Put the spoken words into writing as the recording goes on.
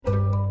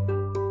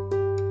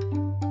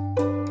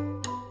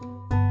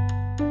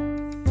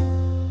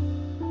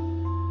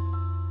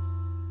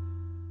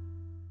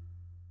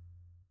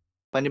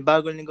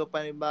Panibagong linggo,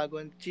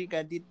 panibagong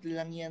chika. Dito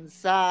lang yan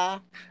sa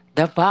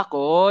The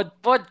Bakod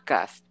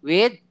Podcast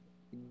with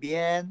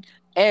Bien.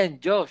 and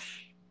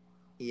Josh.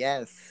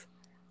 Yes.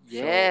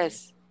 So,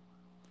 Yes.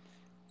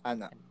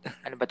 ano?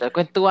 Ano ba to?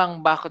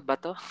 Kwentuang bakod ba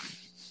to?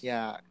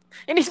 Yeah.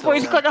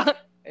 Ini-spoil ko na.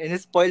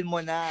 In-spoil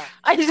mo na.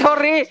 Ay,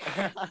 sorry.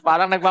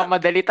 Parang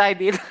nagmamadali tayo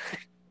dito.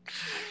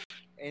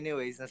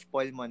 Anyways,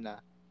 na-spoil mo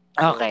na.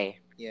 So, Okay.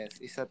 yes,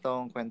 isa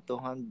tong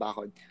kwentuhan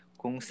bakod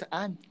kung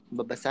saan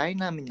babasahin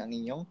namin ang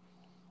inyong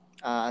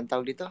ang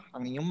tawag dito,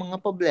 ang inyong mga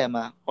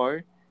problema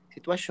or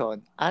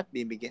sitwasyon at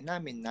bibigyan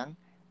namin ng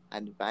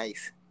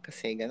advice.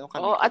 Kasi ganun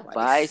kami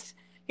Advice.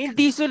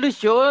 Hindi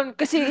solusyon.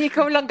 Kasi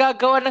ikaw lang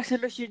gagawa ng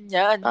solusyon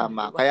yan.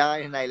 Tama. Diba? Kaya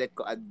hinighlight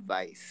ko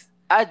advice.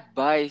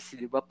 Advice,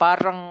 di ba?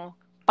 Parang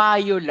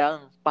payo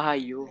lang.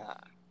 Payo.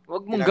 Yeah.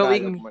 Wag mong Tinagalog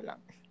gawing... mo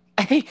lang.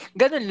 Ay,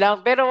 ganun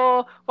lang.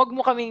 Pero wag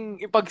mo kaming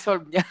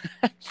ipag-solve niya.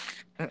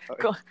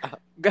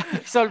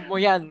 Solve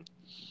mo yan.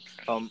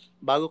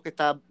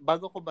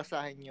 Bago ko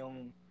basahin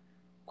yung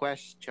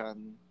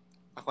question,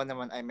 ako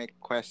naman ay may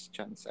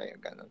questions ay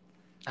ganun.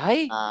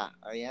 Ay.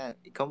 Ayan.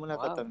 Ikaw muna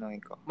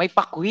tatanungin ko. May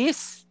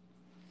pa-quiz?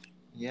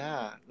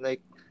 Yeah.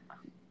 Like,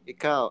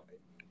 ikaw,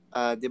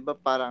 di ba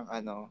parang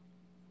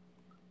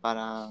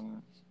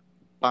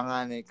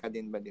panganay ka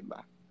din ba, di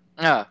ba?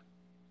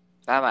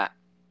 Tama.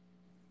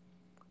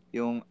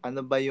 Yung,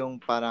 ano ba yung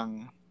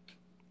parang,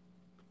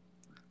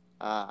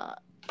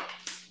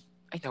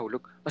 ay,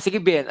 nahulog. Sige,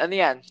 Ben, ano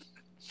yan?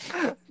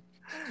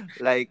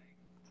 like,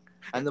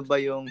 ano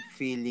ba yung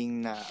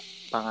feeling na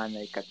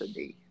panganay ka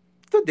today?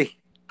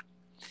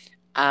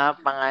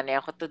 Panganay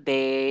ako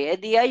today.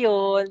 Di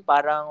ayun.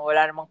 Parang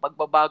wala namang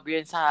pagbabago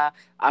yan sa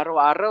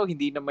araw-araw.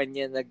 Hindi naman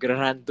yan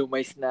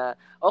nag-randomize na,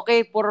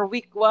 okay, for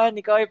week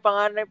 1, ikaw ay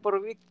panganay. For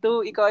week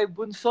 2, ikaw ay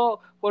bunso.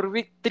 For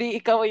week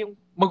 3, ikaw ay yung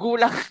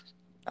magulang.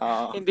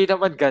 Hindi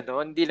naman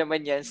gano'n. Hindi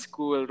naman yan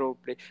school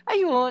roleplay.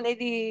 Ayun,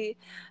 edi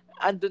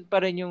andun pa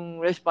rin yung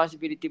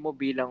responsibility mo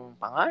bilang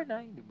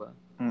panganay, di ba?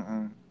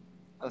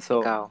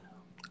 So, ikaw?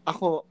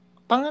 Ako,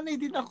 panganay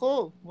din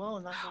ako.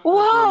 Wow!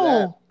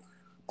 Wow!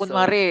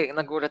 Kunwari,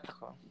 nagulat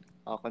ako.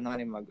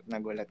 Kunwari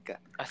nagulat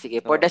ka. Sige,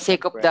 for the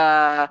sake of the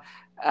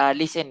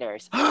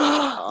listeners.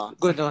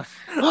 Gano'n.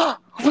 Oh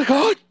my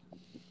God!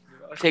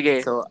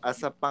 Sige. So,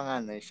 as a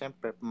panganay,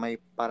 syempre, may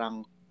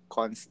parang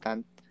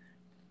constant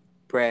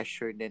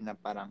pressure din na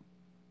parang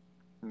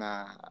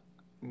na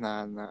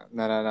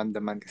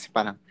nararamdaman kasi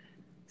parang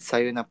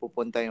sa'yo na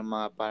pupunta yung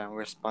mga parang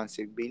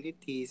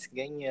responsibilities,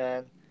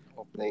 ganyan.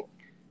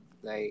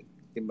 Like,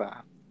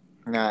 diba,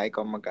 nga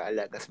ikaw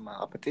mag-aalaga sa mga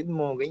kapatid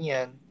mo,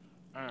 ganyan.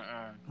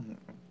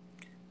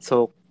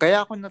 So,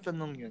 kaya ako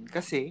natanong yun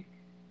kasi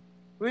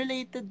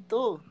related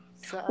to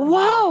sa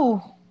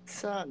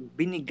sa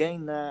binigay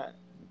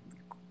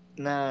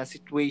na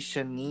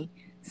situation ni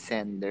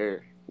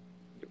sender.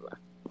 Diba?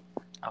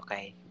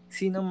 Okay.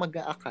 Sinong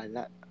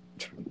mag-aakala?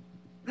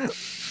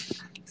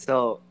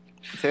 So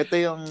ito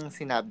yung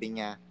sinabi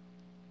niya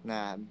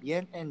na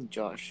Bien and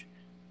Josh,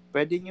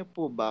 pwede niyo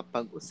po ba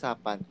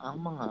pag-usapan ang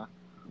mga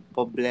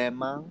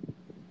problemang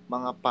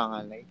mga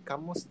panganay?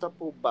 Kamusta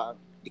po ba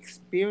ang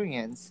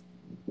experience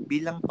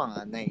bilang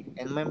panganay?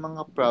 And may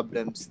mga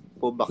problems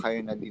po ba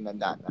kayo na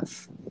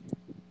dinadanas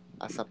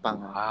as a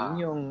panganay?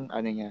 Yun yung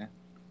ano niya.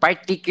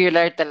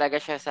 Particular talaga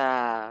siya sa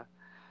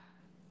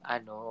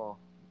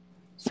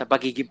sa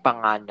pagiging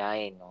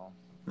panganay, no?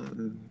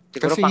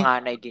 Siguro kasi,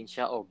 panganay din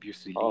siya,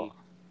 obviously.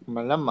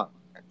 Malamang.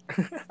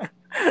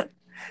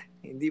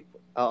 Hindi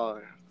po.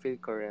 Feel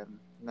ko rin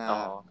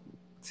na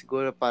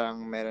siguro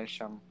parang meron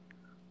siyang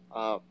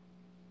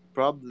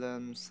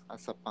problems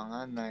as a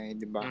panganay,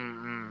 di ba?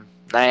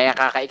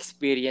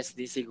 Nakaka-experience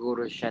din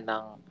siguro siya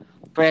ng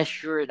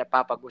pressure na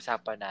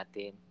papag-usapan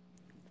natin.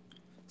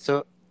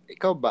 So,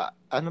 ikaw ba,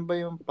 ano ba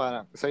yung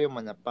parang, sa'yo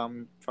man na,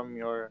 from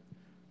your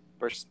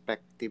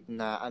perspective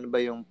na, ano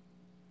ba yung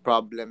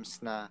problems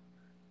na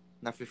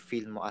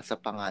nafe-feel mo as a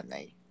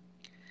panganay?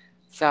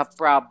 Sa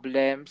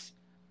problems?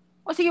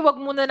 Sige, wag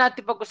muna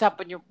natin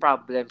pag-usapan yung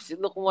problems.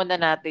 Look muna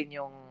natin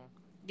yung,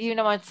 hindi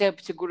naman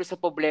siguro sa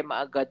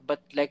problema agad, but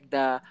like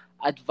the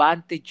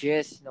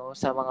advantages, no,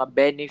 sa mga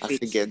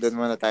benefits. Sige, doon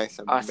muna tayo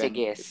sa benefits.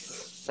 Sige,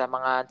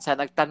 sa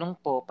nagtanong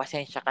po,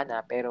 pasensya ka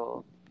na,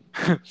 pero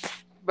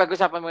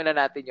pag-usapan muna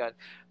natin yon.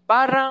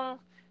 Parang,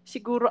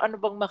 siguro ano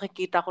bang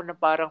makikita ko na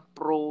parang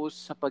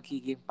pros sa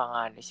pagiging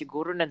panganay?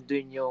 Siguro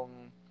nandun yung,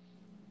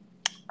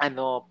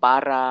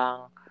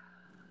 parang,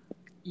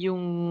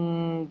 yung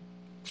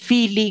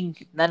feeling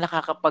na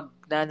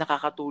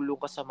nakakatulong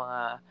ka sa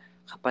mga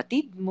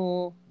kapatid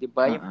mo, 'di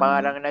ba? Yung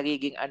parang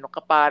nagiging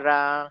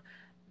parang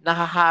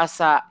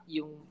nahahasa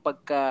yung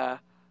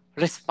pagka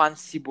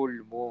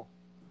responsible mo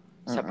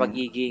sa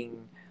pagiging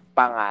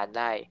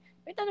panganay.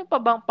 May tanong pa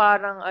bang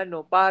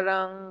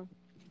parang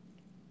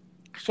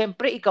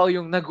syempre ikaw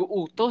yung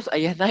nag-uutos.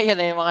 Yan na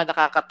yung mga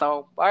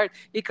nakakatawang part.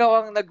 Ikaw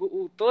ang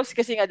nag-uutos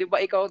kasi nga 'di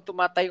ba ikaw ang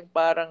tumatayong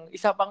parang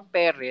isa pang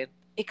parent.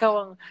 Ikaw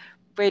ang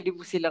pwede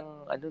mo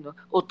silang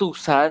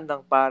utusan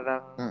ng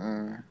parang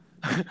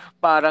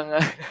parang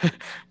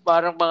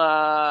parang mga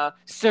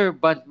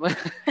servant mo.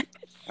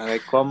 Okay,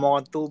 kuha mo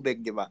ng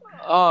tubig, di ba?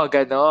 Oh,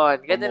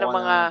 ganon. Kuha Ganon mo ang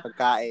mga ng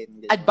pagkain,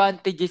 ganyan.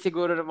 advantages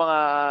siguro ng mga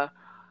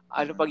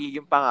Mm.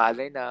 pagiging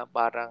panganay na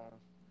parang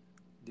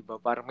 'di ba?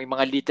 Parang may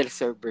mga little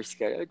servers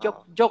ka.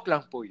 Joke Oo. joke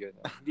lang po 'yun.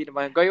 Hindi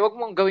naman wag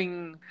mong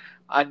gawing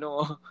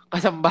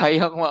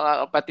kasambayang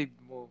mga kapatid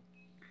mo.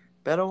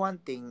 Pero one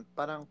thing,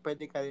 parang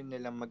pwede ka rin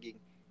nilang maging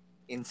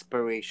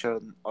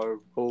inspiration or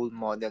role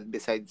model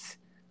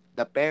besides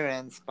the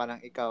parents.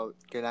 Parang ikaw,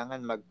 kailangan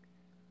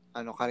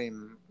ka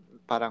rin,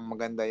 parang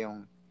maganda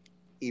yung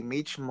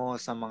image mo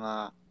sa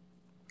mga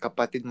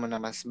kapatid mo na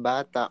mas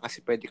bata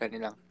kasi pwede ka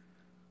nilang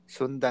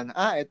sundan.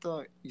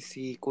 Ito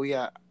si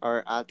kuya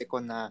or ate ko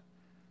na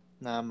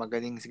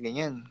magaling sa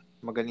ganyan,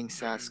 magaling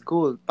sa Mm.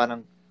 school.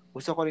 Parang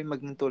gusto ko rin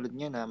maging tulad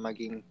niya na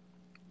maging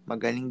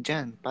magaling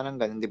diyan. Parang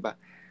ganun, 'di ba?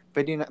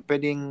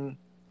 Pwedeng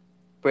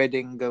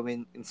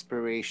gawin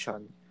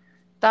inspiration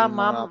yung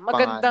Tama, mga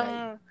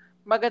panganay.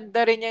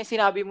 maganda rin 'yang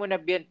sinabi mo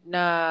na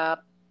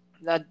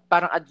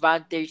parang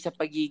advantage sa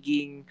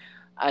pagiging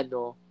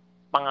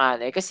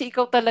panganay. Kasi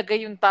ikaw talaga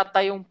yung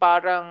tatayong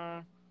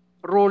parang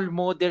role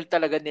model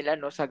talaga nila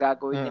sa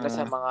gagawin nila Mm.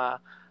 sa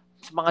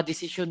mga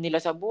desisyon nila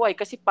sa buhay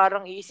kasi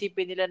parang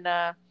iisipin nila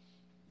na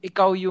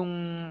ikaw yung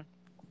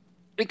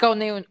ikaw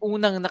na yung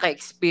unang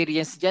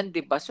naka-experience diyan,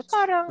 'di ba? So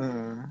parang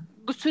Mm.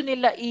 gusto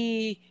nila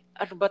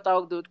ano ba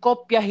tawag doon,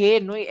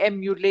 kopyahin, no,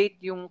 i-emulate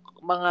yung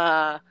mga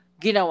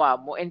ginawa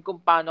mo and kung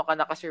paano ka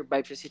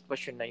naka-survive sa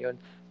sitwasyon na yun.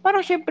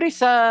 Parang syempre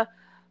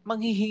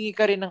manghihingi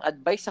ka rin ng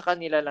advice sa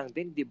kanila lang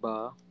din, 'di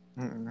ba?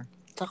 Mm.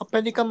 Saka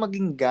pwede kang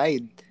maging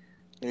guide.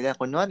 Nila,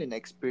 kunwari,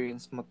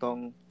 na-experience mo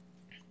tong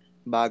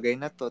bagay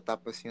na to,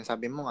 tapos yung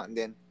sabi mo nga,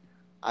 then,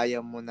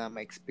 ayaw mo na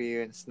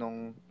ma-experience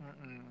Mm.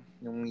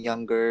 nung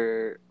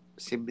younger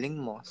sibling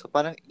mo. So,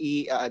 parang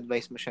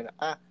i-advise mo siya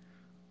na,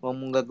 huwag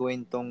mong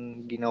gagawin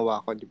tong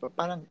ginawa ko, di ba?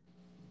 Parang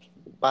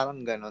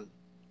ganon.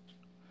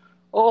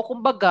 Oo,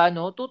 kumbaga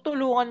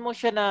tutulungan mo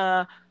siya na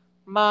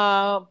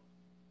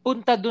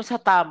mapunta dun sa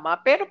tama,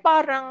 pero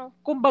parang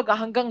kumbaga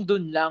hanggang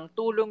dun lang,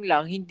 tulong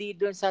lang, hindi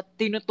dun sa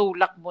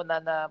tinutulak mo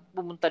na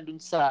pumunta dun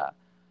sa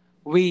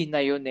way na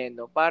yun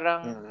no.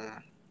 Parang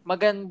Mm.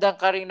 maganda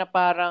ka rin na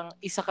parang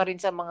isa ka rin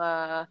sa mga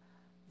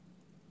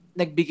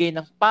nagbigay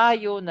ng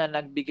payo, na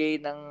nagbigay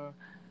ng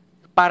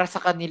para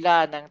sa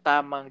kanila ng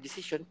tamang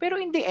desisyon.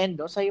 Pero in the end,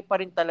 sa'yo pa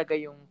rin talaga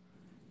yung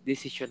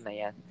desisyon na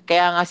yan.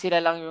 Kaya nga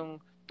sila lang yung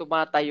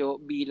tumatayo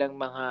bilang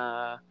mga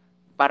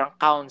parang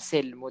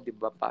counsel mo, di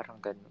ba? Parang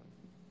ganun.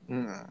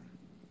 Mm.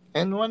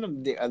 And one of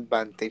the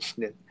advantage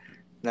din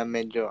na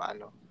medyo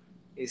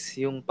is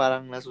yung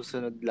parang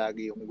nasusunod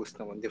lagi yung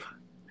gusto mo, di ba?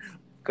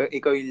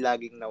 Ikaw yung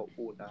laging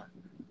nauuna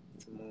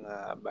sa mga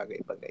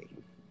bagay-bagay.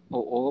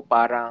 Oo,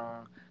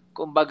 parang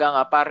kumbaga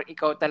nga parang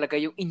ikaw talaga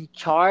yung in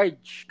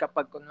charge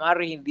kapag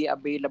kunwari hindi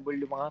available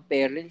yung mga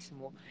parents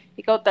mo,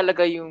 ikaw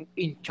talaga yung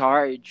in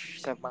charge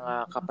sa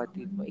mga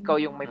kapatid mo.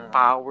 Ikaw yung may Mm.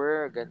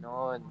 power,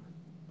 ganon.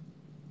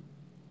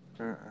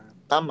 Mm.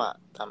 Tama,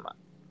 tama.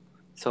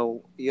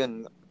 So,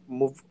 yun,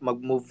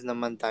 mag-move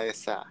naman tayo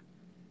sa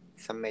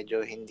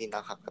medyo hindi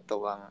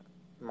nakakatuwang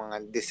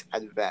mga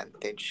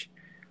disadvantage.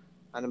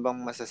 Ano bang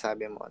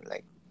masasabi mo,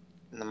 like,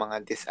 ng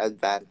mga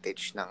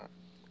disadvantage ng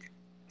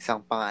isang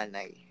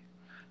panganay?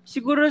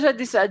 Siguro sa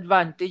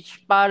disadvantage,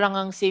 parang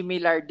ang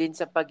similar din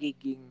sa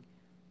pagiging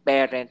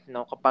parent,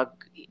 no? Kapag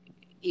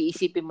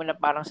iisipin mo na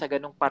parang sa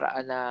ganung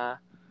paraan na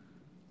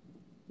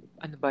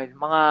ano ba yun,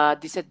 mga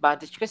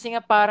disadvantage. Kasi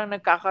nga parang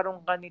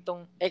nagkakaroon ka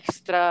nitong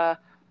extra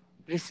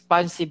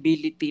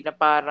responsibility na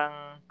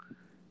parang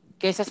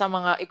kaysa sa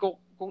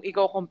kung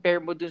ikaw compare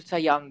mo dun sa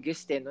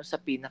youngest no, sa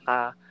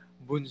pinaka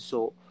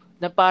bunso,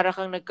 na para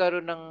kang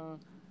nagkaroon ng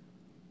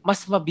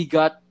mas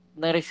mabigat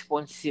na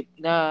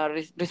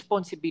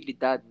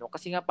responsibilidad, no?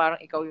 Kasi nga parang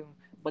ikaw yung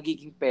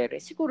magiging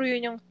parent. Siguro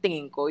yun yung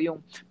tingin ko,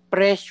 yung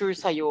pressure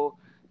sa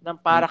ng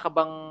para ka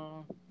bang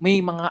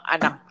may mga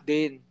anak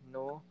din,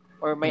 no?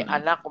 Or may Mm.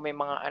 anak o may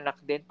mga anak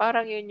din.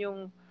 Parang yun yung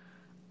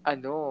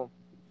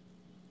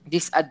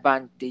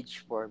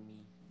disadvantage for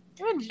me.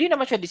 Hindi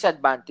naman siya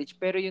disadvantage,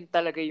 pero yun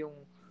talaga yung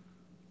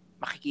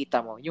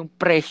makikita mo, yung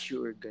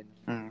pressure,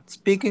 ganun.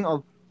 Speaking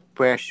of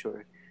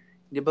pressure,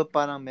 di ba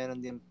parang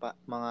meron din pa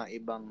mga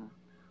ibang,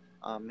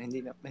 hindi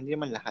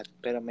naman lahat,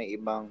 pero may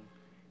ibang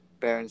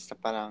parents na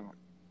parang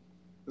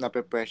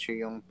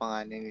nape-pressure yung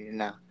panganay nila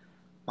na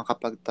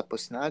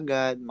makapagtapos na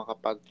agad,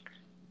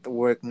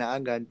 makapag-work na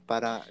agad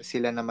para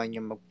sila naman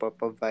yung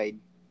magpo-provide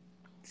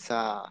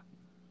sa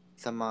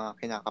sa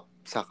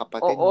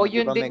kapatid Oo, mo, di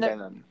ba may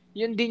ganon?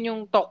 yun din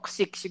yung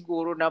toxic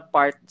siguro na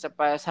part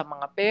sa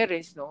mga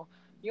parents, no?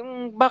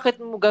 Yung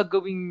bakit mo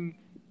gagawing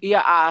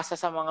iaasa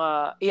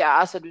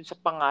dun sa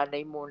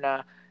panganay mo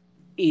na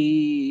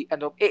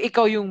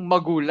ikaw yung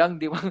magulang,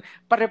 di ba?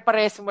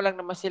 Pare-pares mo lang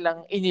naman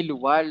silang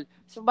iniluwal.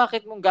 So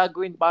bakit mong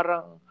gagawin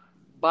parang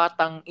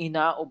batang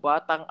ina o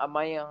batang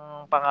ama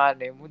yung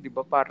panganay mo, di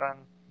ba?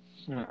 Parang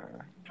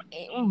Mm.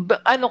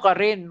 ano ka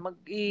rin,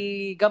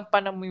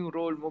 igampanan mo yung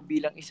role mo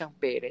bilang isang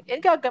parent.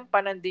 And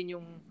gagampanan din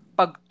yung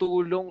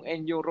pagtulong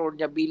and yung role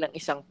niya bilang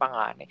isang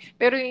panganay.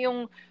 Pero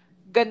yung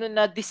ganun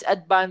na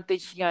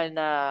disadvantage nga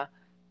na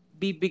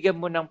bibigyan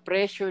mo ng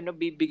pressure, no,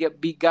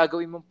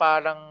 gagawin mo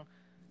parang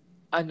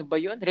ano ba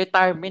yun?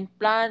 Retirement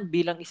plan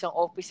bilang isang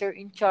officer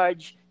in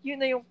charge. Yun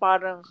na yung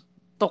parang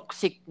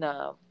toxic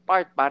na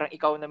part. Parang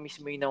ikaw na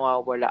mismo yung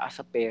nawawala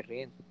as a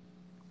parent.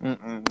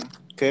 Mm-mm.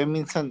 Kaya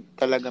minsan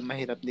talaga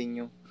mahirap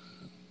din yung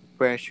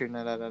pressure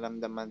na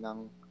nararamdaman ng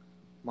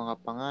mga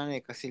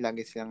panganay kasi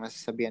lagi silang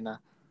nasasabihan na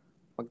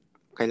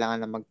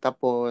kailangan na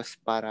magtapos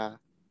para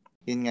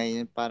yun nga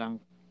yun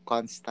parang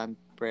constant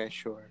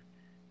pressure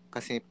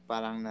kasi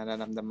parang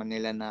nararamdaman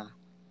nila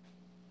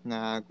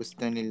na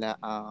gusto nila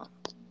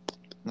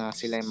na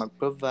sila yung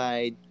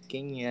mag-provide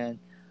ganyan,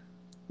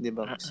 'di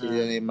ba?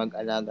 Sila na yung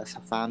mag-alaga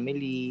sa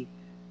family,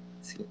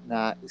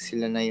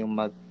 sila na yung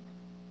mag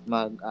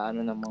ano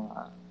ng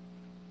mga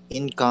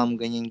income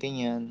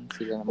ganyan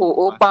sila na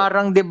Oo, magpapasok.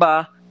 parang 'di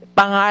ba,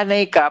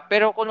 panganay ka,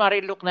 pero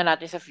kunwari look na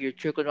natin sa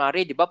future,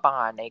 kunwari 'di ba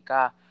panganay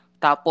ka.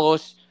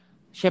 Tapos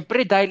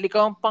syempre dahil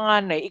ikaw ang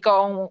panganay, ikaw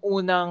ang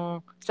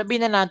unang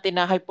sabihin na natin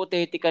na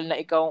hypothetical na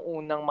ikaw ang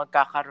unang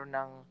magkakaroon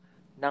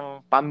ng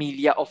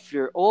pamilya of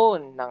your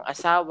own, ng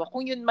asawa,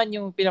 kung yun man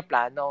yung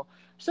pinaplano.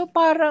 So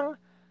parang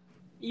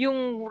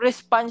yung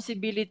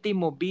responsibility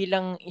mo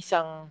bilang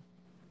isang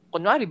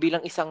kunwari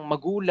bilang isang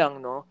magulang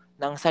no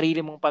ng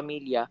sarili mong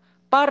pamilya,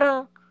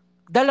 parang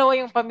dalawa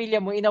yung pamilya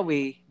mo in a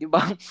way, 'di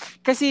ba?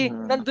 Kasi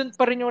nandun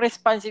pa rin yung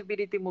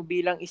responsibility mo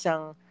bilang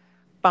isang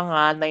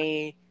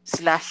panganay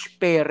slash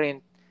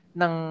parent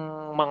ng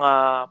mga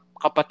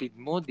kapatid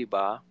mo, 'di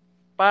ba?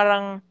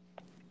 Parang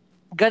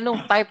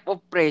ganong type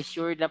of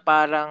pressure na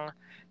parang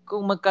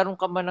kung magkaroon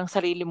ka man ng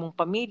sarili mong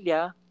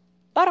pamilya,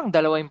 parang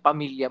dalawa yung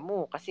pamilya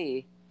mo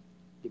kasi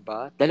 'di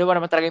ba? Dalawa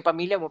naman talaga yung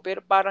pamilya mo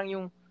pero parang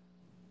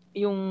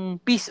yung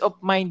peace of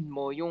mind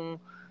mo, yung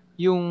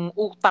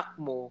utak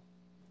mo,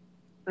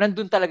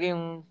 nandun talaga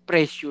yung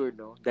pressure,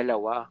 no?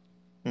 Dalawa.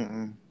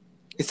 Mm.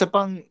 Isa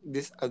pang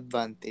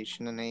disadvantage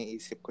na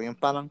naiisip ko yung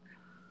parang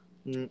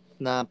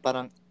na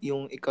parang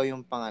yung ikaw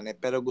yung panganay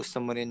pero gusto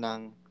mo rin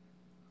ng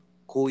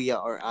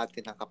kuya or ate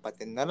ng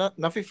kapatid.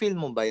 Nafe-feel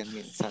mo ba yun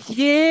minsan?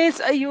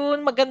 Yes,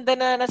 ayun, maganda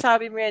na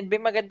nasabi mo yan.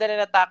 Maganda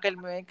na na-tackle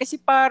mo yan. Kasi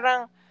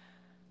parang,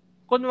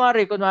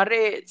 kunwari,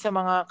 sa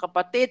mga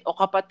kapatid o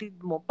kapatid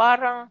mo,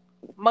 parang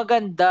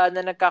maganda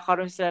na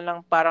nagkakaroon sila ng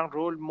parang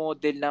role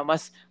model na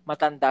mas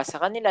matanda sa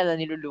kanila na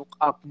nilook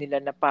up nila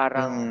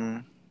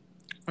Mm.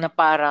 na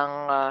parang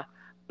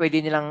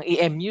pwede nilang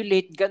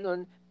i-emulate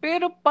ganun.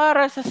 Pero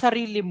para sa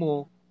sarili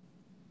mo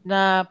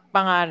na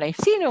panganay,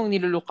 sino yung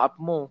nilook up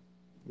mo?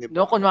 Di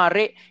No, ba?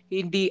 kunwari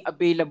hindi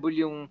available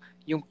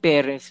yung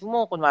parents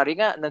mo. Kunwari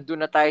nga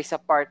nandoon na tayo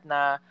sa part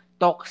na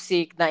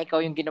toxic na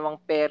ikaw yung ginawang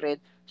parent.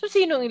 So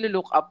sino ang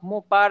nilook up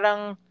mo?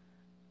 Parang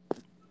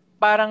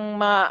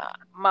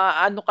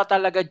maano ka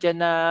talaga diyan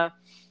na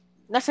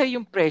nasa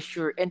yung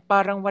pressure and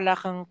parang wala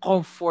kang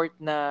comfort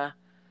na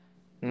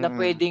Mm.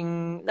 pwedeng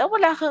na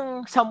wala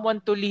kang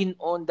someone to lean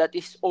on that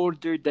is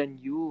older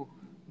than you.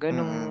 Mm.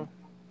 Ganong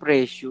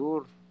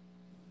pressure.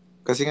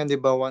 Kasi nga 'di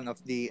ba one of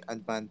the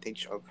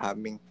advantage of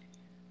having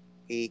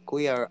a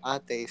kuya or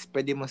ate is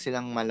pwede mo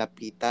silang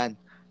malapitan.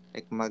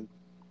 Like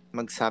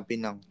magsabi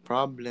ng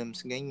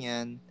problems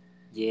ganyan.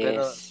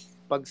 Pero Yes.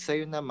 pag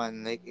sa'yo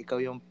naman like ikaw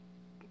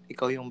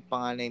yung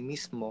panganay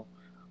mismo,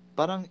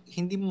 parang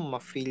hindi mo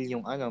ma-feel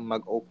yung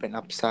mag-open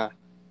up sa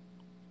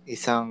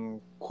isang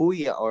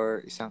kuya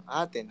or isang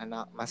ate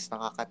mas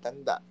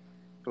nakakatanda.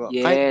 Diba?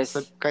 Yes.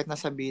 Kahit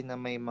nasabihin na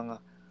may mga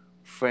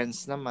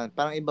friends naman,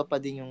 parang iba pa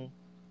din yung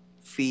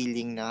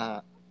feeling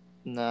na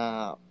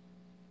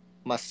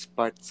mas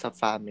part sa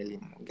family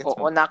mo. Gets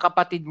Oo, mo ba?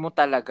 nakapatid mo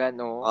talaga,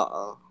 no?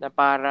 Oo. Na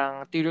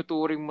parang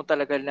tinuturing mo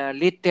talaga na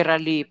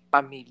literally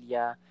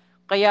pamilya.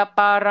 Kaya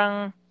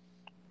parang,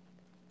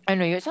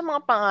 ano yun, sa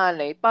mga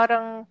pangalay,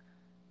 parang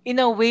in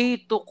a way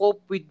to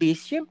cope with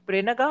this,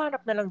 syempre,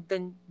 naghahanap na lang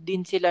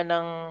din sila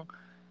ng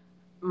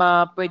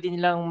pwede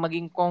nilang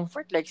maging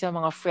comfort like sa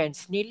mga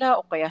friends nila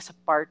o kaya sa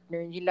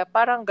partner nila.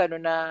 Parang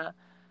gano'n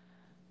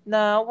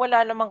na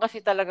wala naman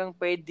kasi talagang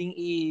pwedeng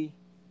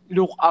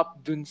i-look up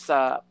dun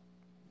sa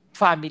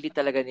family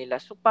talaga nila.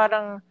 So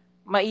parang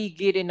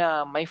maigi rin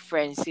na may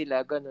friends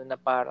sila ganun na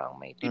parang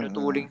may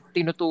Mm-mm.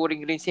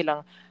 tinuturing rin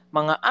silang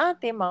mga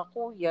ate, mga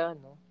kuya,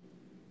 no?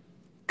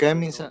 Kaya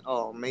minsan,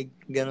 Ganun. may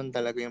ganun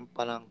talaga yung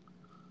parang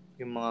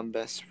yung mga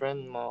best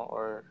friend mo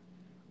or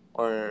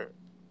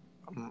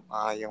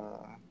yung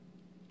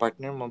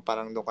partner mo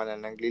parang doon ka na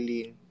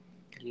naglilin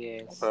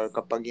Yes. or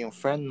kapag yung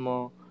friend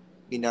mo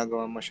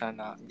ginagawa mo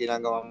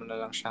na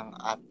lang siyang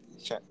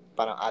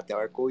parang ate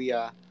or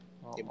kuya,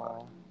 di ba?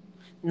 Oo.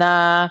 Na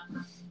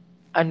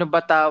ano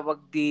ba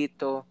tawag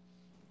dito?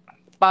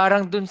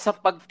 Parang dun sa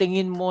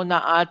pagtingin mo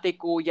na ate,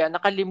 kuya,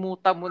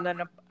 nakalimutan mo na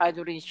ano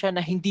rin siya na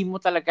hindi mo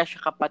talaga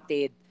siya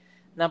kapatid.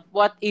 Na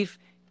what if,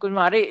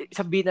 kunwari,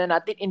 sabihin na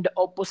natin in the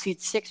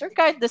opposite sex or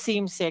kahit the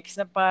same sex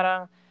na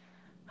parang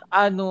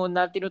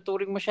na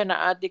tinuturing mo siya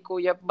na ate,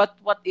 kuya, but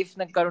what if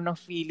nagkaroon ng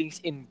feelings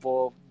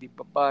involved, di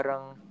ba?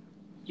 Parang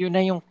yun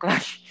na yung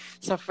crush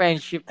sa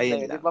friendship na Ayun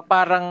yun. Di lang. ba?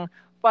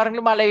 Parang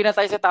lumalayo na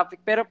tayo sa topic,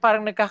 pero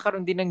parang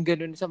nagkakaroon din ng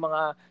ganun sa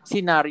mga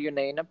scenario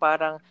na yun, na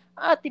parang,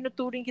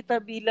 tinuturing kita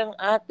bilang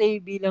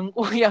ate, bilang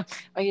kuya.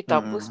 Ay,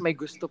 tapos Mm-mm. may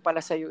gusto pala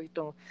sa'yo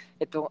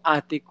itong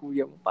ate,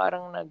 kuya mo.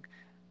 Parang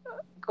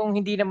kung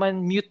hindi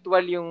naman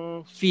mutual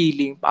yung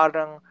feeling,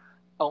 parang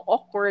ang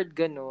awkward,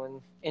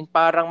 ganun. And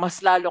parang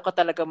mas lalo ka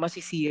talaga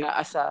masisira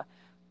as a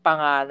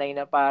panganay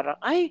na parang,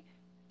 ay,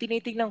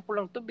 tinitingnan ko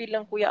lang to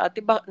bilang kuya ate,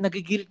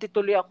 nagigilty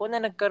tuloy ako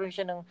na nagkaroon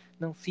siya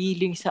ng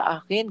feeling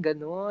sa akin,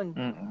 ganun.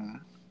 Mm-mm.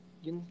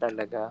 Yun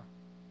talaga.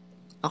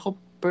 Ako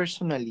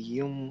personally,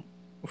 yung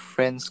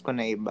friends ko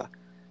na iba,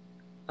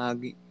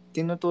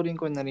 tinuturing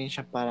ko na rin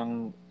siya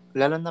parang,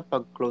 lalo na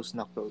pag close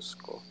na close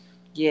ko.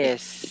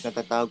 Yes.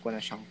 Natatawag ko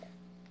na siyang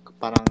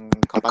parang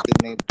kapatid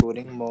na yung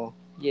turing mo.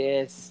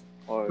 Yes.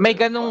 May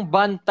Or, ganung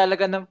bond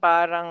talaga ng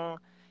parang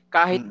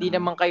kahit di mm-mm.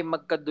 naman kayo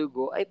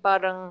magkadugo, ay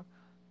parang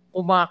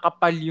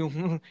kumakapal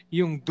yung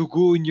yung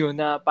dugo nyo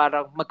na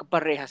parang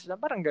magparehas na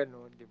parang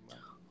gano'n, di ba?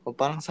 O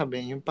parang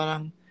sabihin, yung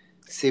parang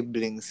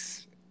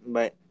siblings,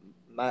 by,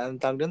 ang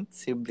tawag doon?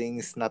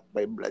 Siblings not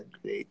by blood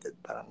related.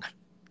 Parang,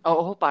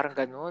 Oo, parang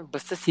gano'n.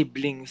 Basta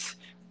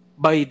siblings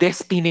by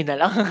destiny na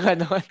lang,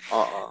 gano'n.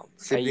 oo,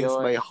 siblings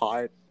by Ayun.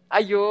 heart.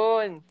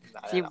 Ayun. Naalala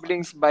ko na.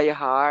 Siblings by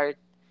heart.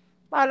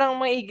 Parang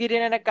maigi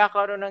rin na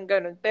nagkakaroon ng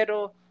gano'n.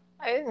 Pero,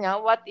 ayun nga,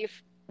 what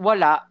if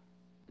wala?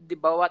 Di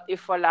ba? What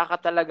if wala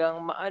ka talagang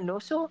maano?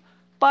 So,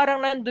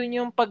 parang nandun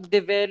yung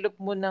pag-develop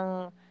mo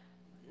ng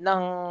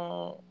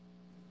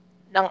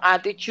ng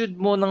attitude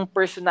mo, ng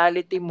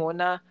personality mo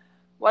na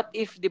what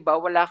if, 'di ba,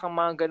 wala kang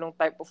mga ganong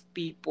type of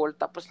people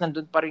tapos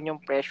nandun pa rin yung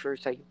pressure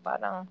sa iyo.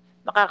 Parang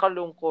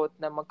nakakalungkot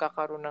na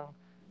magkakaroon ng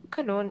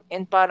ganun,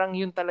 and parang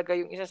yun talaga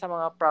yung isa sa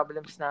mga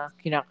problems na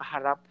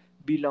kinakaharap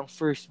bilang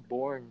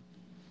firstborn.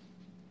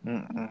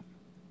 Mm-mm.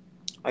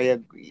 I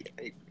agree.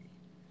 I agree.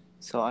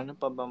 So, ano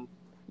pa bang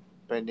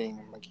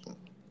pwedeng maging,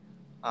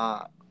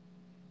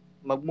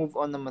 mag-move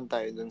on naman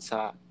tayo dun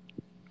sa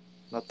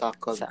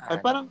natakot. Ay,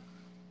 Saan? parang,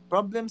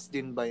 problems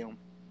din ba yung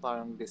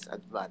parang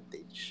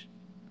disadvantage?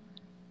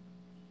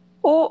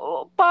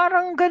 Oo,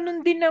 parang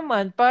ganun din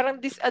naman.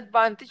 Parang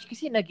disadvantage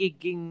kasi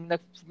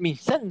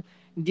minsan,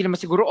 hindi naman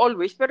siguro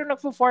always, pero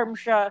nagfo-form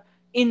siya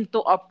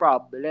into a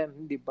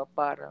problem, di ba?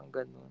 Parang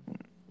ganun.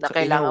 Na So,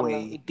 kailangan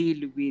mong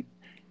i-deal with.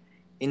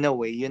 in a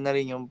way, yun na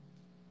rin yung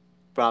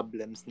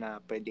problems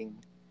na pwedeng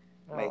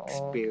Oo.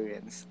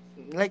 ma-experience.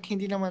 Like,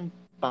 hindi naman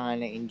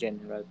panganay in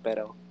general,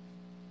 pero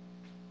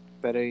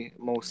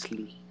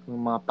mostly,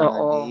 yung mga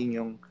panganay, Oo. yun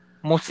yung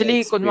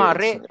Mostly,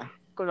 na-experience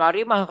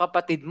nila. mga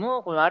kapatid mo,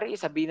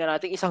 sabihin na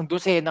natin isang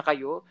dosena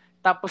kayo,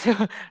 tapos,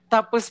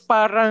 tapos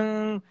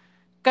parang,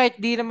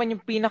 kahit di naman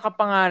yung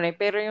pinakapanganay,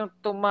 pero yung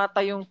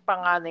tumatayong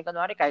panganay,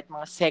 kunwari kahit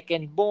mga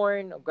second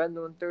born, o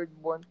ganun, third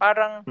born,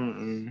 parang,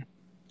 Mm-mm.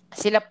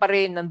 sila pa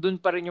rin, nandun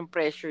pa rin yung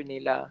pressure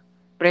nila.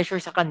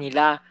 Pressure sa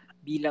kanila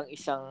bilang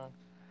isang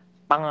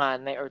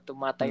panganay or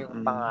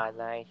tumatayong Mm-mm.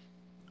 panganay.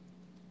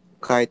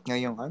 Kahit nga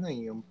yung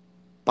yung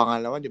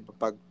pangalawa, di ba,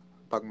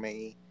 pag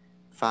may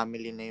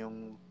family na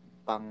yung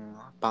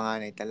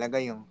panganay talaga,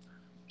 yung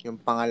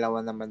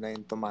pangalawa naman na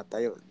yung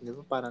tumatayo. Di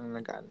ba parang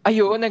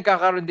Ayun,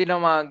 nagkakaroon din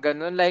ng mga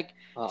ganun. Like,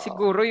 Oo.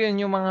 siguro yun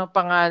yung mga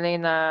panganay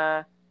na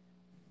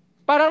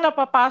parang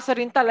napapasa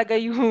rin talaga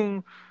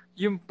yung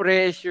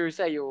pressure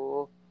sa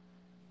iyo.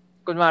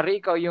 Kunwari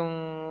ikaw yung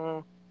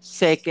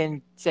second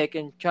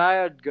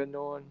child,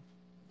 ganun.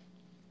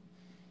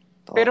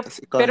 Oo, Pero tas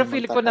ikaw pero yung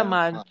feel ko magtatayo.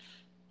 naman,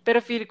 pero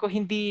feel ko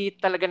hindi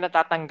talaga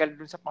natatanggal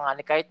dun sa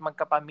panganay kahit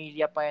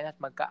magkapamilya pa yan at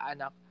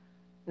magkaanak.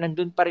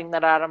 Nandun pa rin,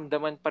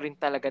 nararamdaman pa rin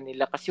talaga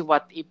nila kasi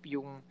what if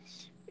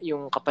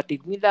yung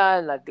kapatid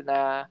nila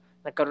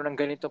nagkaroon ng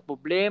ganitong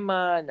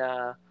problema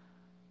na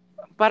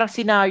parang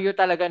senaryo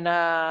talaga na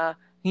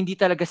hindi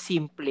talaga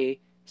simple.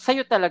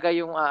 Sa'yo talaga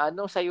yung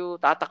sa'yo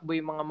tatakbo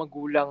yung mga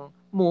magulang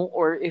mo,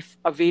 or if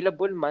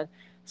available man,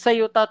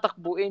 sa'yo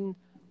tatakbuin.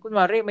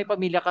 Kunwari may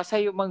pamilya ka,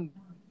 sa'yo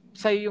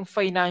yung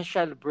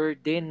financial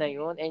burden na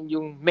yun and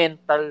yung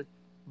mental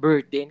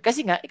burden.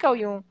 Kasi nga ikaw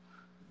yung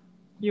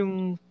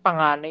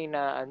panganay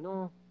na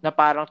na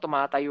parang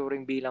tumatayo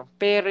rin bilang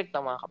parent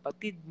ng mga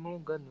kapatid mo,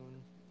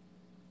 ganun.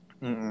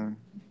 Mm-mm.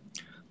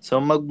 So,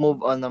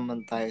 mag-move on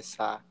naman tayo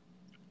sa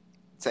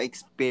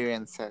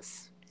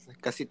experiences.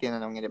 Kasi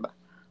tinanong niya, di ba?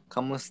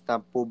 Kamusta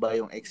po ba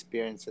yung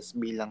experiences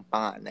bilang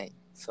panganay?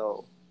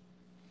 So,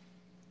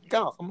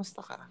 ikaw,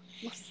 kamusta ka?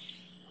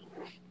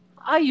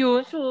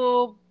 Ayun, so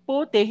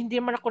puti,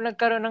 hindi naman ako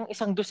nagkaroon ng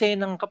isang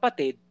dosenang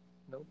kapatid.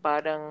 No?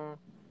 Parang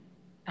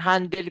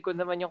handle ko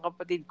naman yung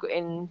kapatid ko,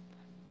 and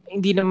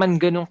hindi naman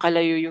ganun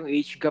kalayo yung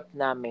age gap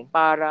namin.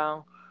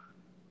 Parang,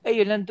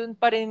 ayun, nandun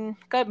pa rin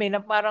kami na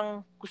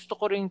parang gusto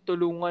ko rin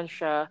tulungan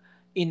siya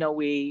in a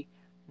way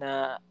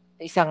na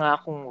isa nga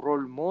akong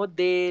role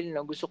model,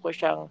 na gusto ko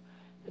siyang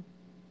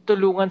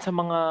tulungan sa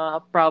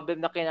mga problem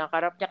na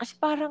kinakarap niya. Kasi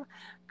parang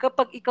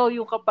kapag ikaw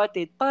yung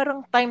kapatid,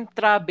 parang time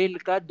travel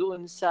ka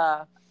doon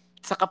sa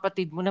sa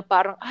kapatid mo na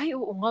parang, ay,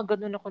 oo nga,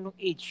 ganun ako nung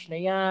age na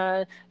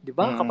yan. Di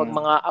ba? Kapag Mm.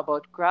 mga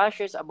about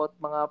crushes, about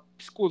mga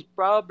school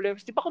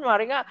problems, di ba,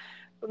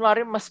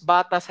 kunwari mas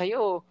bata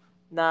sa'yo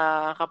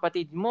na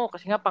kapatid mo,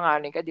 kasi nga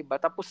panganay ka, di ba?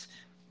 Tapos,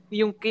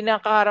 yung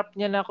kinakaharap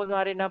niya na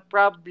kunwari na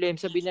problem,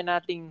 sabihin na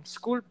nating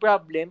school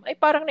problem, ay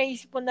parang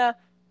naisip mo na,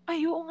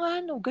 ay, oo nga,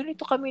 no,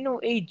 ganito kami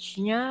nung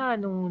age niya,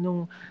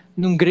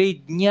 nung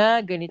grade niya,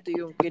 ganito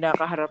yung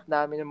kinakaharap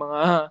namin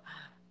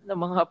ng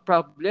mga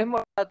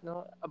problema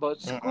no,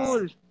 about Mm.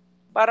 school.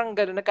 Parang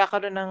gano'n,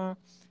 nagkakaroon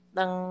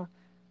ng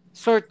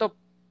sort of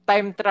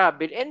time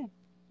travel and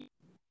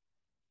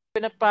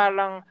na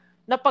parang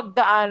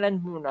napagdaanan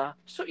mo na.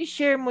 So,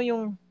 i-share mo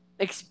yung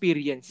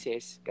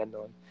experiences,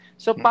 gano'n.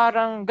 So,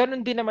 parang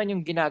gano'n din naman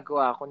yung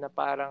ginagawa ko na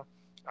parang,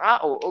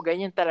 oo,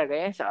 ganyan talaga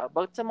yan.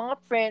 About sa mga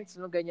friends,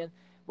 no, ganyan.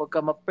 Huwag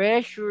ka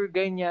ma-pressure,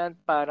 ganyan.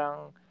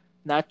 Parang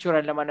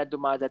natural naman na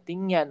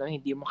dumadating yan, no?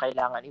 Hindi mo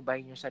kailangan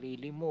ibahin yung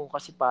sarili mo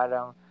kasi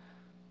parang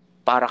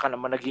para ka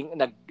naman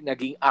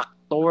naging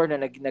actor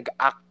na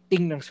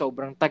nag-acting ng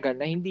sobrang tagal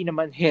na hindi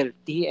naman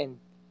healthy and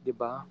 'di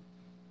ba?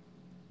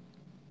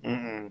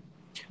 Mm.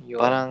 Yun.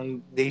 Parang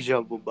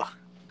deja vu ba?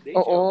 Deja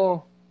vu.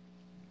 Oo.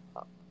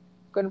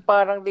 Kung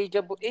parang deja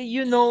vu,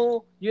 you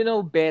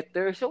know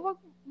better. So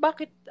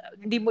bakit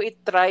hindi mo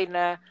i-try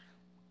na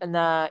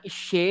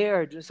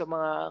i-share dun sa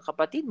mga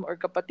kapatid mo or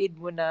kapatid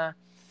mo na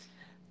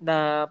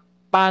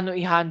paano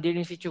i-handle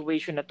yung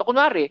situation na to.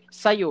 Kunwari,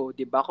 sa'yo,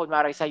 'di ba?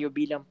 Kunwari sa'yo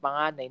bilang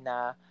panganay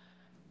na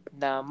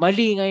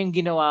mali nga yung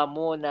ginawa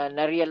mo, na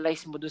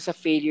na-realize mo dun sa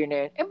failure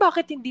na yun,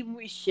 bakit hindi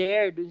mo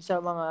i-share dun sa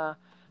mga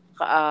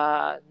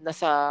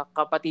nasa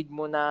kapatid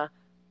mo na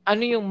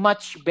ano yung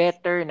much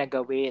better na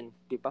gawin,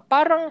 'di ba?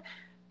 Parang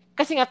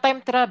kasi nga time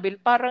travel,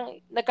 parang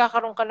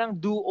nagkakaroon ka ng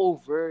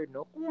do-over,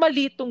 no? Kung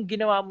mali tong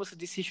ginawa mo sa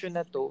decision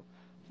na to,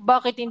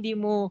 bakit hindi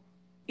mo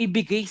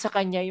ibigay sa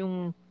kanya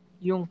yung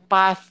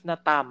path na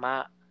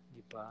tama,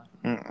 'di ba?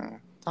 Mm.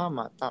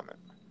 Tama, tama.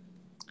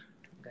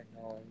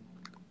 Ganon.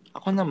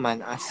 Ako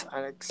naman, as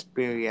an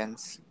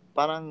experience,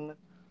 parang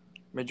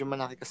medyo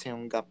malaki kasi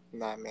yung gap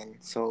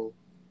namin.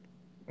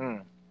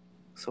 Mm.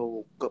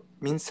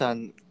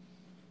 Minsan,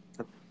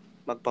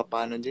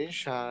 magpapaano din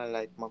siya,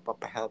 like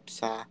magpapahelp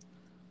sa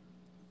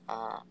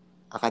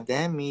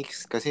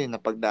academics kasi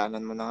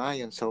napagdaanan mo na nga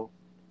yun. So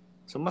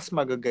mas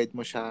magaguide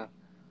mo siya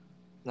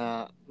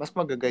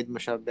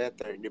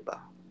better, di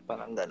ba?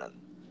 Parang ganun.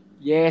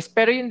 Yes,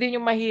 pero yun din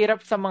yung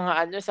mahirap sa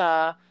mga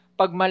sa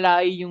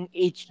pagmalay yung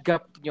age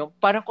gap nyo.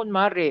 Parang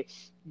kunwari,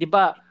 'di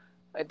ba?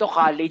 Ito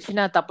college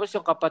na tapos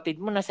yung kapatid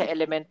mo nasa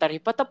elementary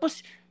pa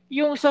tapos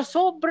yung sa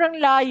sobrang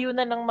layo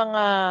na ng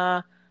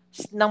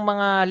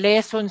mga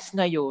lessons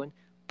na yun,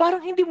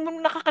 parang hindi mo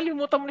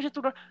nakakalimutan mo na siya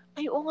turuan.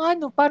 Ay, oo nga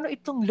no, paano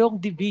itong long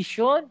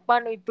division?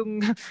 Paano ito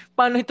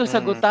Mm.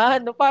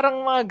 sagutan? No,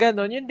 parang mga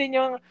ganon. Yun din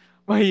yung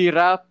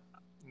mahirap,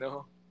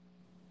 no?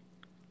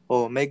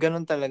 Oh, may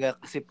ganun talaga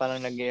kasi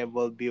parang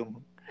nag-evolve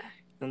yung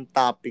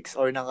topics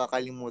or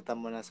nakakalimutan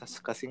mo na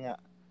kasi nga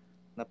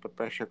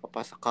nape-pressure ka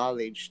pa sa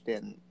college,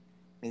 then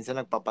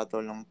minsan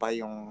nagpapatulong pa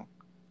yung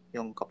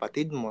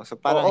kapatid mo. So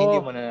parang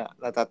hindi Oo. mo na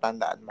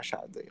natatandaan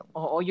masyado yung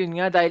Oo, yun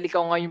nga, dahil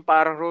ikaw nga yung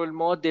parang role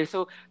model.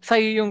 So,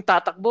 sa'yo yung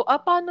tatakbo,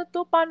 paano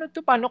to? Paano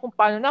to? Paano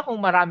na kung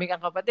marami kang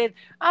kapatid?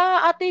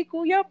 Ate,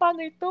 kuya,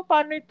 paano ito?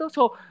 Paano ito?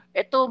 So,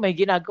 eto, may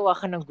ginagawa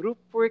ka ng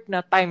group work na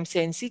time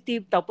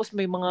sensitive, tapos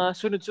may mga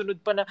sunod-sunod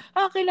pa na,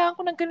 kailangan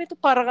ko ng ganito,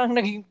 parang kang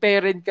naging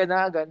parent ka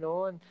na,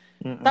 ganun.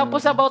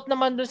 Tapos Mm. about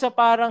naman dun sa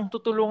parang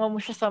tutulungan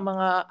mo siya sa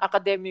mga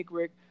academic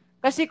work.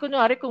 Kasi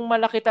kunwari kung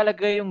malaki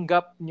talaga yung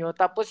gap nyo,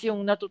 tapos yung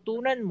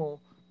natutunan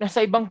mo,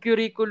 nasa ibang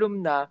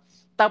curriculum na,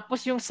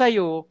 tapos yung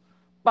sa'yo,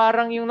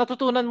 parang yung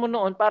natutunan mo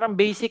noon, parang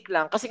basic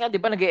lang. Kasi nga, di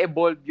ba,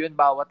 nag-evolve yun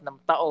bawat ng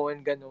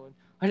taon, ganun.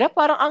 Hala,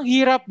 parang ang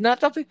hirap na.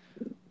 Tapos,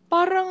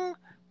 parang,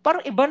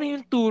 parang iba na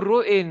yung turo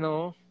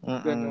no?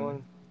 Mm. Ganun.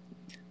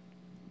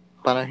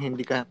 Parang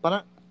hindi ka,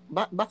 parang,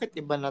 bakit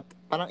iba na,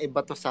 parang iba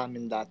to sa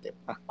amin dati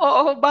pa.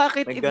 Oo,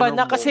 bakit May iba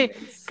ganong na? Kasi,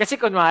 moments.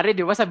 kasi kunwari,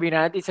 di ba, sabihin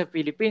natin sa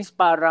Philippines,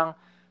 parang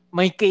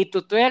may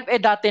K-12.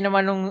 Dati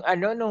naman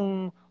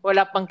nung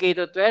wala pang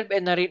K-12,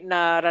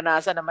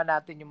 naranasan naman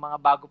natin yung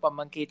mga bago pa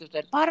mang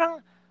K-12.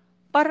 Parang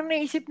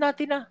naisip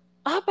natin na,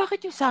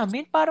 bakit yung sa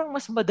amin? Parang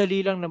mas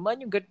madali lang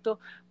naman yung ganito.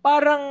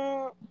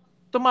 Parang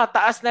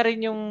tumataas na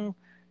rin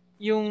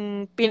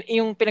yung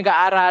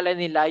pinag-aaralan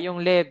nila, yung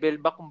level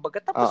ba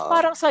kumbaga. Tapos Oo.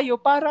 parang sa'yo,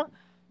 parang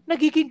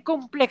nagiging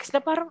complex na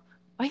parang,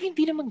 ay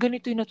hindi naman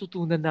ganito yung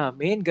natutunan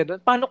namin.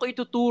 Ganun. Paano ko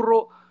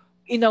ituturo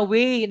in a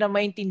way na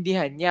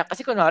maintindihan niya?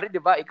 Kasi kunwari,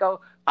 di ba,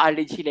 ikaw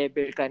college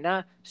level ka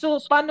na. So,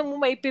 paano mo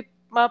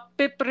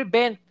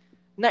mapiprevent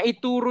na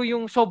ituro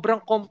yung sobrang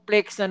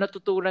complex na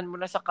natutunan mo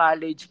na sa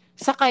college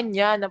sa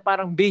kanya na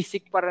parang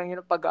basic parang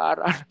yung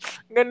pag-aaral.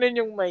 Ganun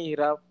yung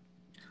mahirap.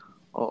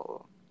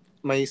 Oo.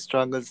 May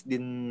struggles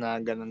din na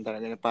ganun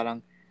talaga. Na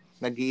parang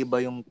nag-iiba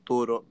yung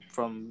turo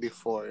from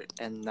before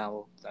and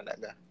now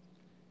talaga.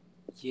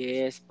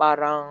 Yes,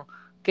 parang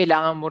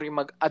kailangan mo rin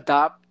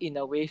mag-adapt in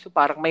a way. So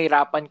parang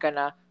mahirapan ka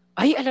na,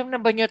 Ay, alam na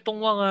ba niya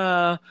tong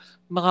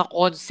mga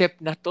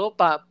concept na to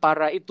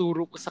para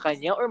ituro ko sa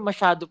kanya or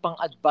masyado pang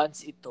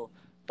advance ito?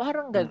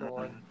 Parang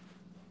gano'n.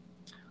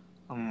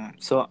 Mm-mm.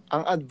 So,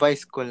 ang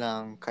advice ko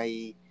lang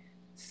kay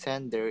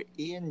sender,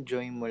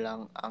 i-enjoy mo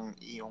lang ang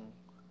iyong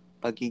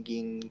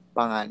pagiging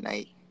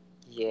panganay.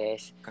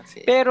 Yes.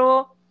 Kasi,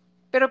 Pero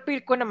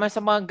feel ko naman sa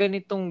mga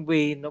ganitong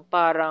way, no,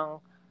 parang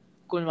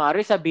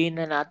kunwari sabihin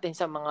na natin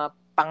sa mga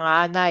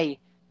panganay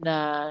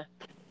na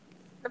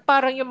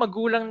parang yung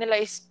magulang nila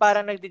is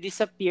parang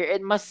nagdi-disappear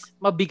and mas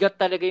mabigat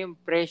talaga yung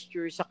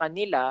pressure sa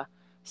kanila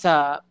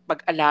sa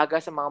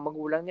pag-alaga sa mga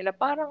magulang nila.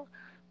 Parang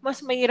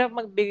mas mahirap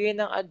magbigay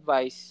ng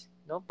advice,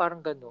 no?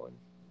 Parang ganoon.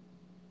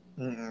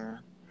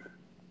 mm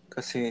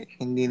kasi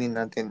hindi rin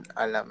natin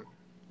alam.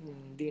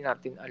 Hindi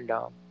natin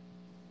alam.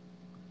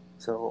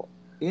 So,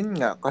 yun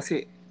nga,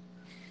 kasi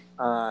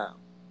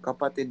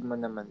kapatid mo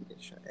naman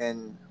din siya.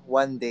 And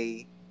one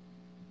day,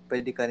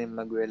 pwede ka rin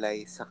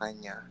mag-rely sa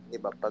kanya, di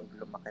ba, pag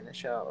lumaki na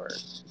siya or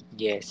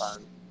Yes.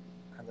 pag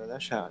ano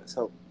na siya.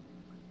 So,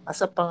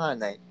 as a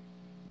panganay,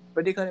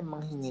 pwede ka rin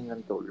manghingi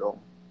ng tulong.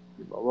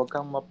 Di ba? Huwag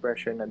kang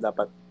ma-pressure na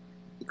dapat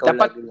ikaw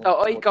Dapat, lagi lang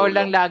oo, ikaw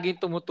lang tumutulong. laging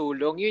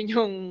tumutulong. Yun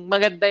yung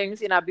maganda yung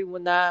sinabi mo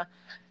na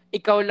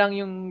ikaw lang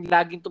yung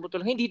laging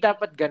tumutulong. Hindi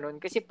dapat ganun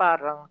kasi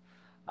parang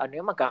ano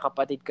yung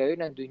magkakapatid kayo,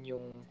 nandun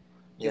yung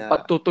Yeah,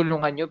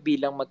 pagtutulungan nyo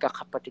bilang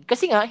magkakapatid.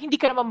 Kasi nga, hindi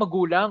ka naman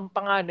magulang,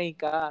 panganay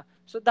ka.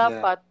 So, yeah.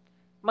 dapat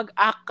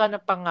mag-act ka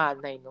na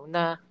panganay, no?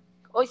 Na,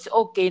 oh, it's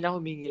okay na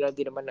humingi lang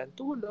din naman ng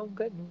tulong,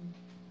 ganun.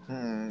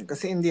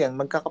 Kasi hindi yan,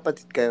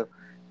 magkakapatid kayo.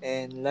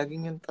 And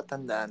lagi niyong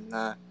tatandaan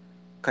na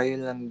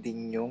kayo lang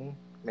din yung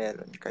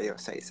meron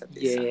kayo sa isa't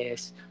isa.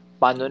 Yes.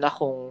 Paano na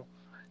kung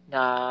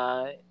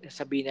na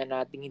sabihin na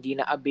natin hindi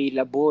na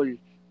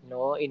available,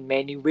 no, in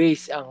many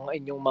ways ang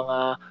inyong mga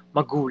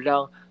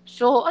magulang,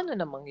 so ano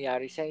na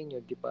mangyayari sa inyo,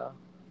 di ba?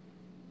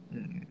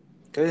 Mm.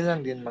 Kayo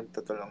lang din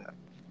magtutulungan.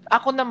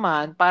 Ako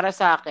naman, para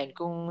sa akin,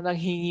 kung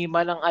nanghingi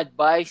man ng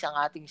advice ang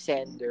ating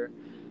sender,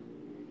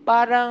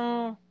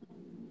 parang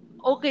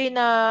okay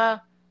na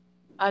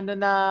ano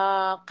na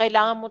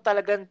kailangan mo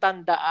talagang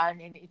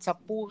tandaan and it's sa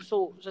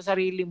puso sa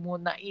sarili mo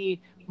na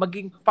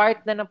maging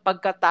part na ng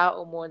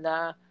pagkatao mo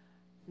na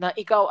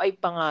ikaw ay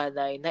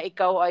panganay, na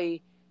ikaw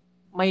ay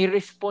may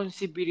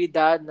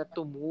responsibilidad na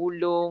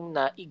tumulong,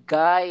 na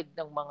i-guide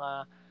ng mga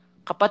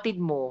kapatid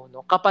mo,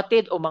 no?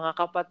 Kapatid o mga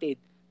kapatid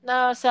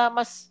na sa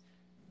mas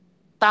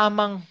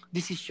tamang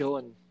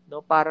desisyon,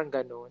 no? Parang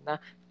gano'n.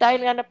 Na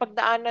dahil nga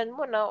napagdaanan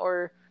mo na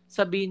or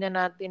sabihin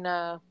na natin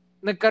na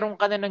nagkaroon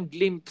ka na ng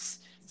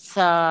glimpse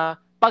sa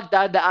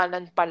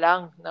pagdadaanan pa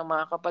lang ng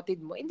mga kapatid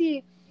mo,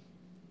 hindi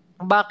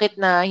bakit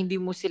na hindi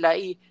mo sila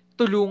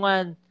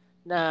itulungan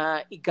na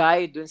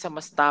i-guide dun sa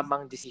mas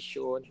tamang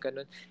desisyon,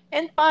 ganun.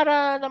 And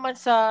para naman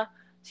sa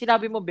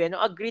sinabi mo,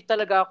 Beno, agree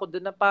talaga ako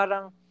dun na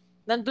parang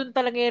nandun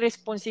talaga yung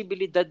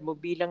responsibilidad mo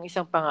bilang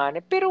isang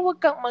panganay. Pero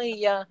wag kang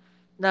mahiya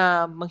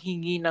na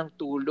manghingi ng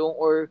tulong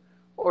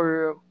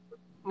or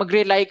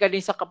mag-rely ka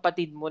din sa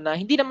kapatid mo na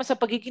hindi naman sa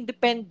pagiging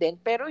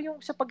dependent, pero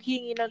yung sa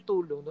paghingi ng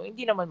tulong, no,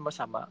 hindi naman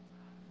masama.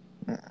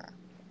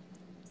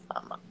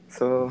 Tama.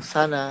 So,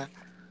 sana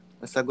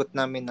nasagot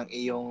namin ng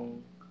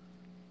iyong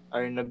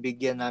or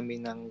nabigyan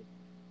namin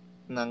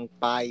ng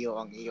payo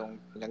ang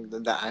iyong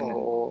pinagdadaanan.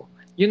 Oo.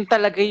 Yun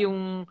talaga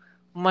yung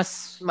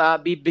mas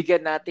mabibigyan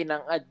natin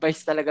ng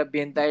advice talaga,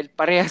 Ben, dahil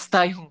parehas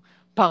tayong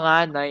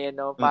panganay,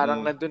 ano,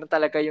 parang Mm-mm. nandun na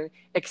talaga yung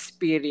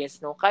experience,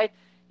 no? Kahit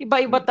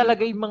iba-iba Mm-mm.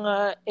 talaga yung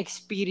mga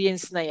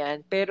experience na yan,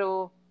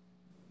 pero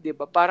 'di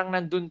ba, parang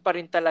nandun pa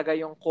rin talaga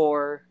yung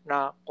core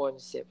na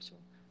concept. So,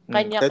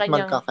 Kahit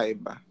kanya-kanyang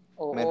magkakaiba,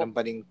 oo, meron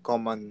pa rin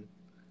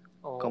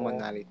oo.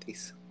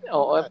 commonalities.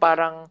 Oo,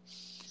 parang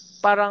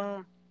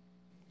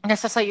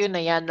nasa sayo na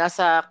yan,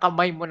 nasa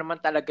kamay mo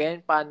naman talaga yan,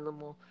 paano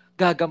mo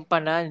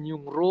gagampanan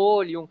yung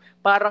role, yung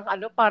parang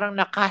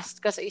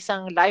nakast ka sa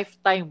isang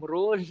lifetime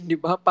role, di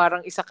ba?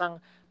 Parang isa kang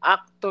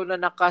actor na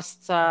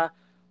nakast sa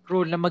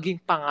role na maging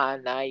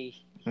panganay.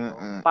 No?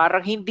 Mm-mm.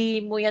 Parang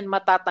hindi mo yan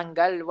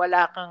matatanggal,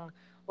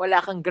 wala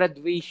kang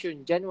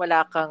graduation diyan,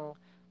 wala kang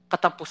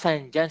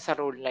katapusan diyan sa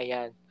role na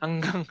yan.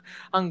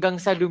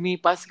 Hanggang sa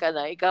lumipas ka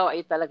na, ikaw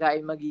ay talaga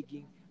ay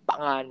magiging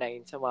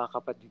panganay sa mga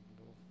kapatid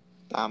mo.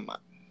 Tama.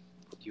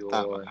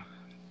 Tama. Yun.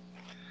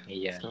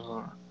 Ayan.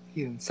 So,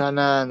 yun.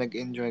 Sana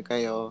nag-enjoy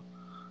kayo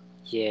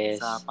sa Yes.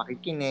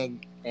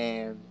 pakikinig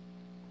and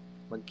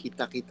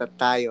magkita-kita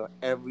tayo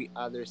every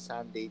other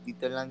Sunday.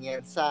 Dito lang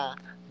yan sa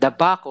The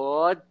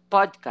Bakod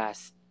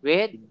Podcast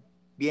with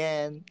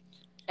Bien.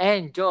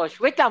 and Josh.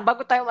 Wait lang,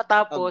 bago tayo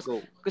matapos,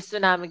 Go.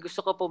 gusto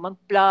ko po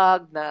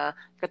mag-plug na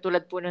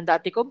katulad po ng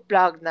dati kong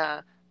plug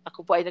na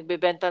ako po ay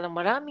nagbebenta ng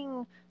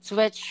maraming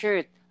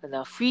sweatshirt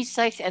na free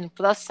size and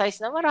plus size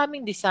na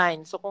maraming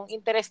design. So kung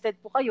interested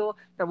po kayo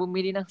na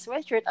bumili ng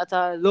sweatshirt at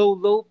a low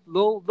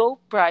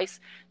price,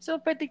 so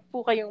pwede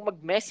po kayong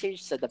mag-message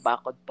sa The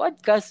Bakod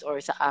Podcast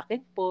or sa akin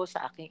po,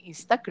 sa aking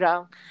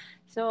Instagram.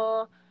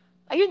 So,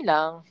 ayun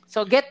lang.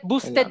 So get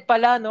boosted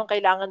pala, no?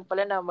 Kailangan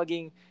pala na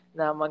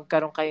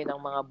magkaroon kayo ng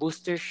mga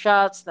booster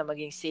shots, na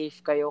maging safe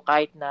kayo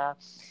kahit na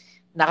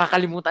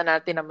nakakalimutan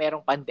natin na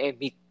merong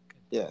pandemic.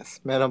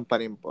 Yes, meron pa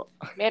rin po.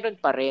 Meron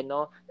pa rin,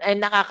 no? Ay,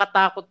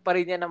 nakakatakot pa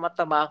rin yan na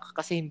matamaan ka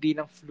kasi hindi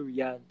ng flu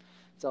yan.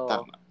 So,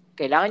 Tama.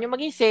 kailangan nyo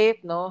maging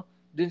safe, no?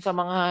 Dun sa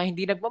mga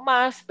hindi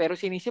nagmamas, pero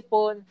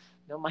sinisipon,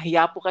 no?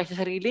 Mahiya po kayo sa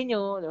sarili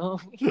nyo, no?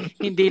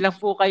 Hindi lang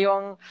po kayo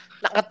ang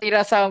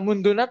nakatira sa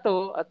mundo na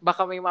to at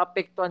baka may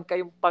maapektuhan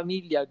kayong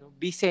pamilya, no?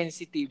 Be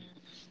sensitive,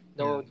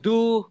 no?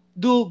 Yeah.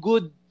 Do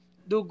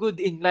good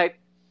in life.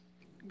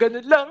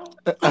 Ganun lang.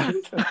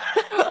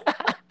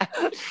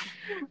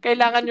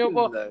 Kailangan nyo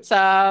po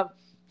sa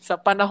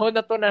panahon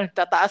na to na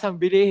nagtataas ang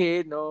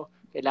bilihin, no?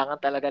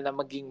 Kailangan talaga na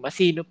maging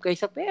masinop kayo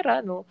sa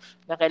pera, no?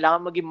 Na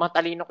kailangan maging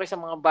matalino kayo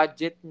sa mga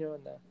budget nyo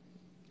na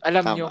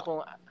alam Tama.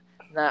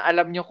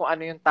 nyo kung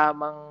ano yung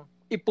tamang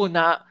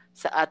ipuna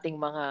sa ating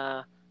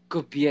mga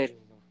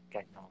gobyerno.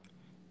 Ganon.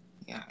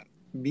 Yeah.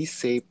 Be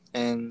safe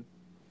and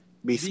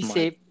be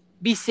smart.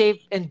 Be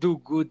safe and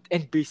do good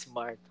and be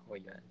smart. O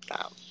yan.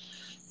 Tama.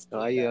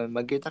 So, ayun.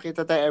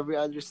 Magkita-kita tayo every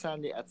other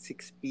Sunday at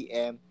 6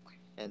 p.m.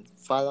 And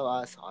follow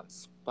us on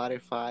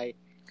Spotify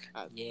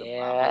at The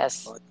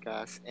Bakod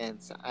Podcast and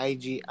sa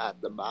IG at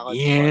The Bakod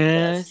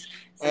Podcast.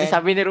 And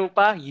sabi ni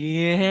Rupa,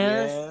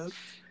 Yes. And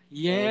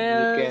you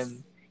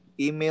can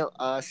email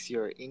us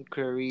your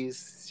inquiries,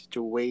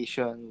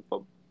 situation,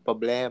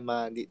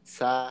 problema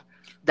sa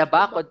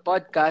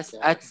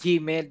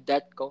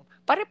thebakhodpodcast@gmail.com.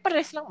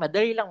 Pare-pares lang,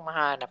 madali lang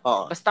mahanap.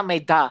 Oo. Basta may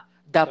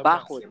The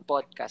Bakod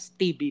Podcast,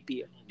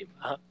 TBP. Di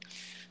ba?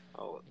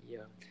 Oh.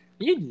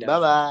 Yun lang.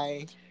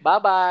 Bye-bye.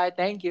 Bye-bye.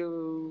 Thank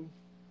you.